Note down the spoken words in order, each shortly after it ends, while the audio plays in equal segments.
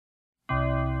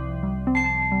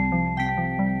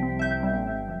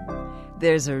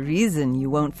There's a reason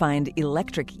you won't find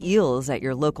electric eels at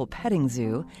your local petting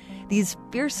zoo. These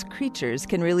fierce creatures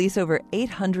can release over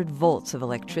 800 volts of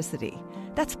electricity.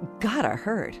 That's gotta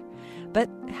hurt. But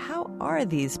how are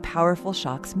these powerful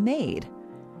shocks made?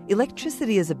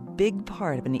 Electricity is a big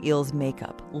part of an eel's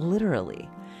makeup, literally.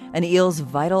 An eel's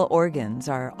vital organs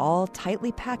are all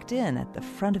tightly packed in at the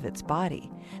front of its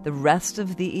body. The rest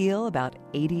of the eel, about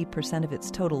 80% of its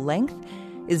total length,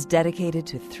 is dedicated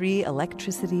to 3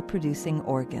 electricity-producing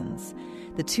organs.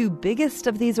 The 2 biggest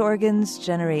of these organs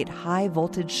generate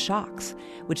high-voltage shocks,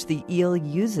 which the eel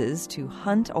uses to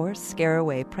hunt or scare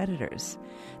away predators.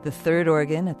 The 3rd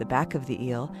organ at the back of the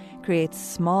eel creates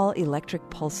small electric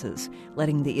pulses,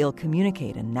 letting the eel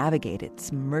communicate and navigate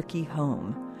its murky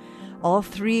home. All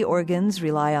 3 organs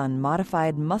rely on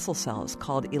modified muscle cells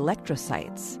called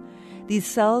electrocytes. These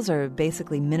cells are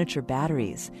basically miniature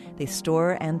batteries. They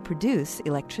store and produce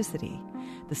electricity.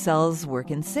 The cells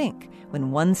work in sync.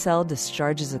 When one cell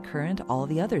discharges a current, all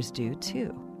the others do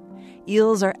too.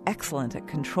 Eels are excellent at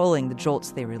controlling the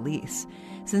jolts they release.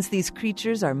 Since these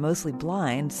creatures are mostly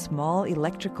blind, small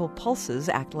electrical pulses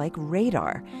act like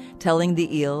radar, telling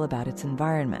the eel about its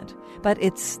environment. But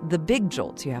it's the big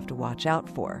jolts you have to watch out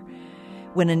for.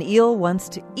 When an eel wants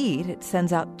to eat, it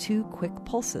sends out 2 quick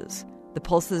pulses. The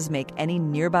pulses make any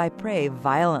nearby prey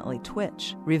violently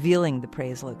twitch, revealing the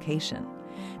prey's location.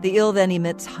 The eel then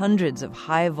emits hundreds of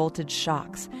high-voltage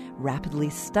shocks, rapidly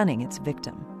stunning its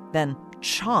victim. Then,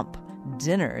 chomp!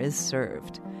 Dinner is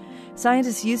served.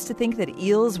 Scientists used to think that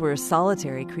eels were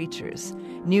solitary creatures.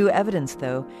 New evidence,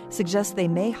 though, suggests they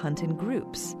may hunt in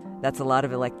groups. That's a lot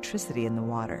of electricity in the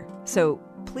water. So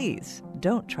please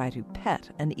don't try to pet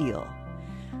an eel.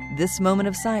 This moment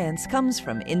of science comes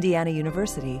from Indiana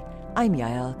University. I'm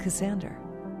Yael Cassander.